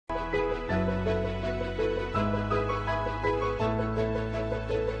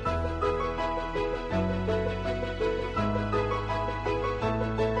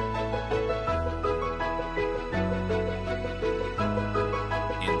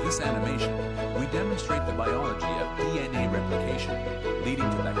this animation, we demonstrate the biology of DNA replication, leading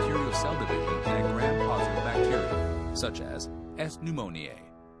to bacterial cell division in a gram-positive bacteria, such as S. pneumoniae.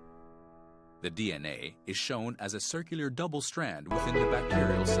 The DNA is shown as a circular double strand within the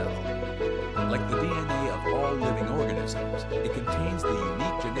bacterial cell. Like the DNA of all living organisms, it contains the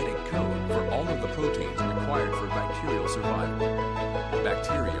unique genetic code for all of the proteins required for bacterial survival.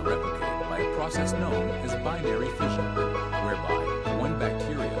 Bacteria replicate by a process known as binary fission, whereby one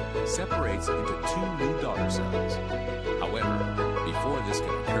bacteria separates into two new daughter cells. However, before this can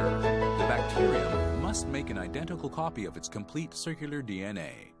occur, the bacterium must make an identical copy of its complete circular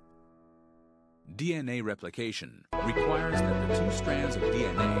DNA. DNA replication requires that the two strands of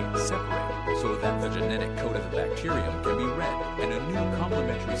DNA separate so that the genetic code of the bacterium can be read and a new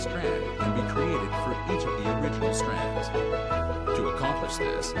complementary strand can be created for each of the original strands. To accomplish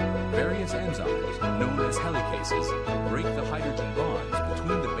this, various enzymes, known as helicases, break the hydrogen bonds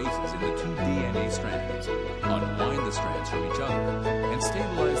between the bases in the two DNA strands, unwind the strands from each other, and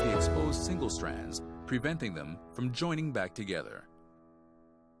stabilize the exposed single strands, preventing them from joining back together.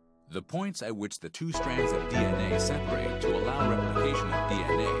 The points at which the two strands of DNA separate to allow replication of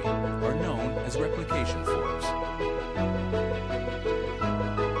DNA are known as replication forks.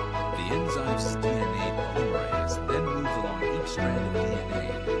 The enzyme's DNA polymerase then moves along each strand of DNA,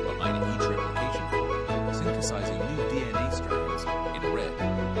 behind each replication fork, synthesizing new DNA strands in red,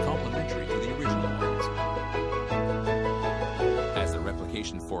 complementary to the original ones. As the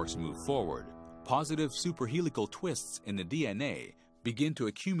replication forks move forward, positive superhelical twists in the DNA begin to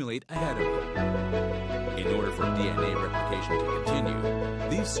accumulate ahead of them. In order for DNA replication to continue,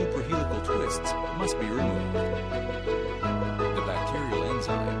 these superhelical twists must be removed. The bacterial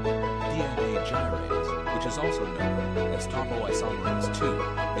enzyme, DNA gyrase, which is also known as topoisomerase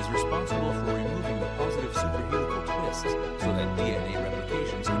 2, is responsible for removing the positive superhelical twists so that DNA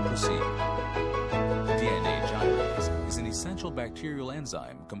replications can proceed. DNA gyrase is an essential bacterial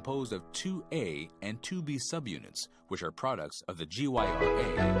enzyme composed of 2A and 2B subunits, which are products of the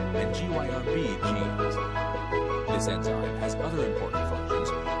GYRA and GYRB genes. This enzyme has other important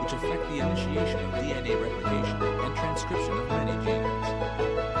functions which affect the initiation of DNA replication and transcription of many genes.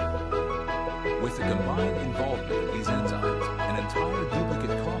 With the combined involvement of these enzymes, an entire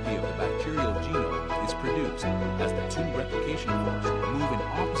duplicate copy of the bacterial genome is produced as the two replication forks move in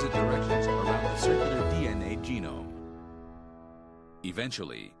opposite directions around the circular DNA genome.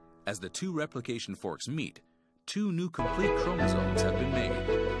 Eventually, as the two replication forks meet, two new complete chromosomes have been made,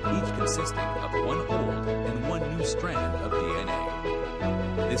 each consisting of one old and one new strand of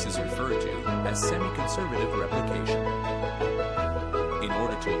DNA. This is referred to as semi-conservative replication. In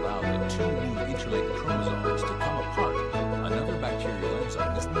order to allow the two new interlinked chromosomes to come apart, another bacterial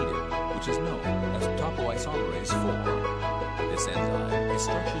enzyme is needed, which is known as topoisomerase 4. This enzyme is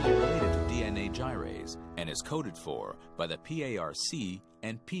structurally related to DNA gyrase and is coded for by the PARC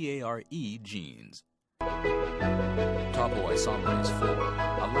and PARE genes. Topoisomerase 4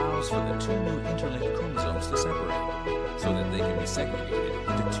 allows for the two new interlinked chromosomes to separate so that they can be segregated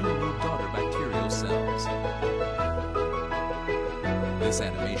into two new daughter bacterial cells. This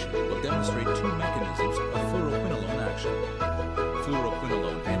animation will demonstrate two mechanisms of fluoroquinolon action.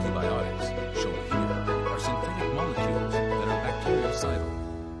 Fluoroquinolon antibiotics, shown here, are synthetic molecules that are bactericidal.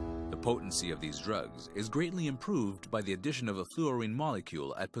 The potency of these drugs is greatly improved by the addition of a fluorine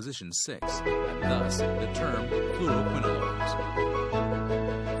molecule at position 6, and thus the term fluoroquinolons.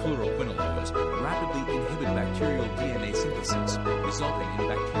 Fluoroquinolons rapidly inhibit bacterial DNA synthesis, resulting in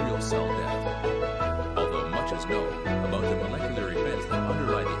bacterial cell death. Although much is known about the molecular events that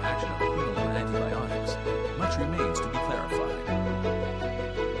underlie the action of quinolone antibiotics, much remains to be clarified.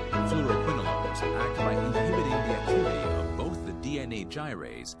 Fluoroquinolons act by inhibiting the activity of both the DNA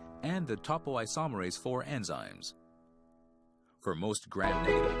gyrase and the topoisomerase 4 enzymes. For most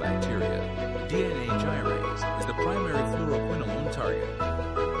gram-negative bacteria, DNA gyrase is the primary fluoroquinolone target.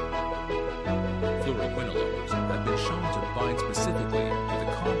 Fluoroquinolones have been shown to bind specifically to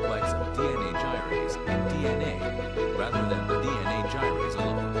the complex of DNA gyrase and DNA rather than the DNA gyrase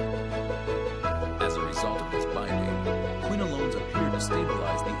alone. As a result of this binding, quinolones appear to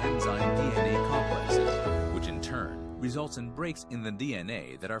stabilize the enzyme DNA complexes, which in turn results in breaks in the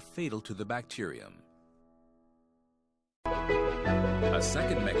DNA that are fatal to the bacterium. A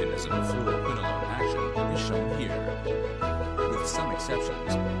second mechanism of fluoroquinolone action is shown here. With some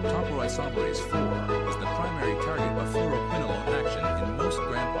exceptions, topoisomerase 4 is the primary target of fluoroquinolone action in most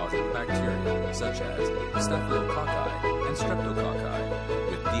gram-positive bacteria, such as Staphylococci and Streptococci,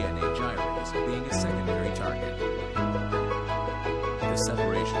 with DNA gyrase being a secondary target. The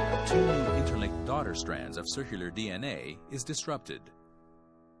separation of two new interlinked daughter strands of circular DNA is disrupted.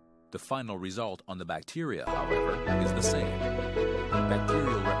 The final result on the bacteria, however, is the same.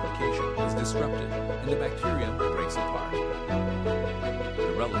 Bacterial replication is disrupted and the bacterium breaks apart.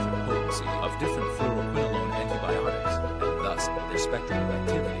 The relative potency of different fluoroquinolon antibiotics, and thus their spectrum of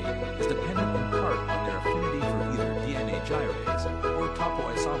activity, is dependent in part on their affinity for either DNA gyrase or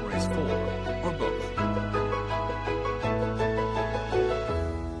topoisomerase 4, or both.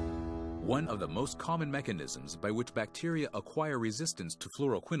 One of the most common mechanisms by which bacteria acquire resistance to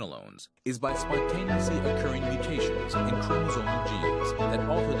fluoroquinolons is by spontaneously occurring mutations in chromosomal genes that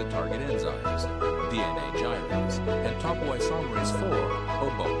alter the target enzymes, DNA gyrase, and topoisomerase 4,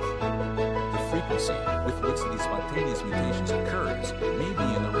 or both. The frequency with which these spontaneous mutations occurs may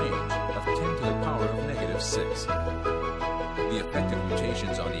be in the range of 10 to the power of -6. The effective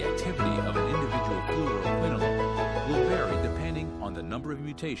mutations on the activity of an individual fluoroquinolon will vary depending on the number of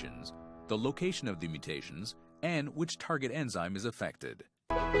mutations, the location of the mutations, and which target enzyme is affected.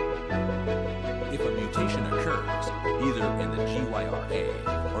 If a mutation occurs either in the GYRA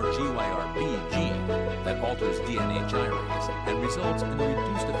or GYRB gene that alters DNA gyrase and results in a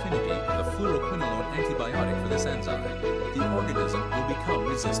reduced affinity of the fluoroquinolon antibiotic for this enzyme, the organism will become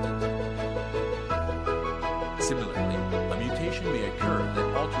resistant. Similarly, a mutation may occur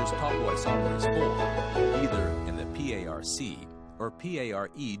that alters topoisomerase 4, either in the PARC or PARE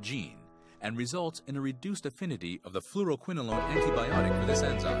gene, and results in a reduced affinity of the fluoroquinolon antibiotic for this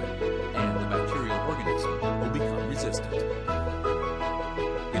enzyme, and the bacterial organism will become resistant.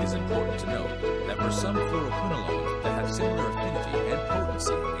 It is important to note that for some fluoroquinolons that have similar affinity and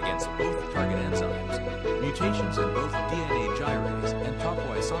potency against both target enzymes, mutations in both DNA gyrase and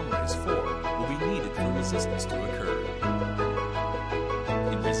topoisomerase 4 will be needed for resistance to occur.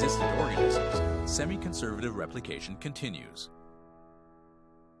 In resistant organisms, semi-conservative replication continues.